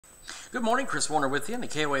Good morning, Chris Warner with you in the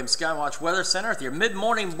KOAM Skywatch Weather Center with your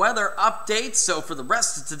mid-morning weather update. So for the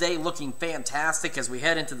rest of today, looking fantastic as we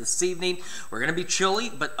head into this evening. We're going to be chilly,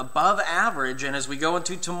 but above average. And as we go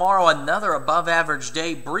into tomorrow, another above average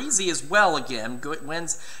day. Breezy as well again. Good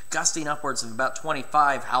winds gusting upwards of about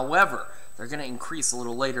 25. However, they're going to increase a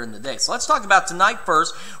little later in the day. So let's talk about tonight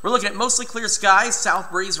first. We're looking at mostly clear skies, south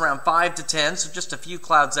breeze around 5 to 10, so just a few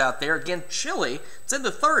clouds out there. Again, chilly. It's in the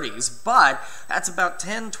 30s, but that's about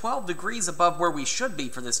 10, 12 degrees above where we should be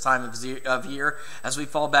for this time of year as we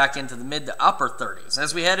fall back into the mid to upper 30s.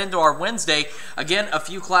 As we head into our Wednesday, again, a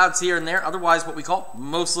few clouds here and there, otherwise what we call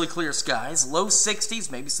mostly clear skies. Low 60s,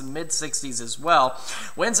 maybe some mid 60s as well.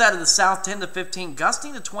 Winds out of the south 10 to 15,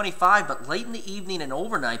 gusting to 25, but late in the evening and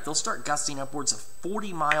overnight, they'll start gusting upwards of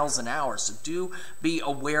 40 miles an hour, so do be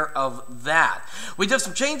aware of that. We do have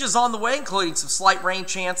some changes on the way, including some slight rain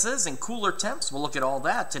chances and cooler temps. We'll look at all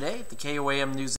that today at the KOAM News.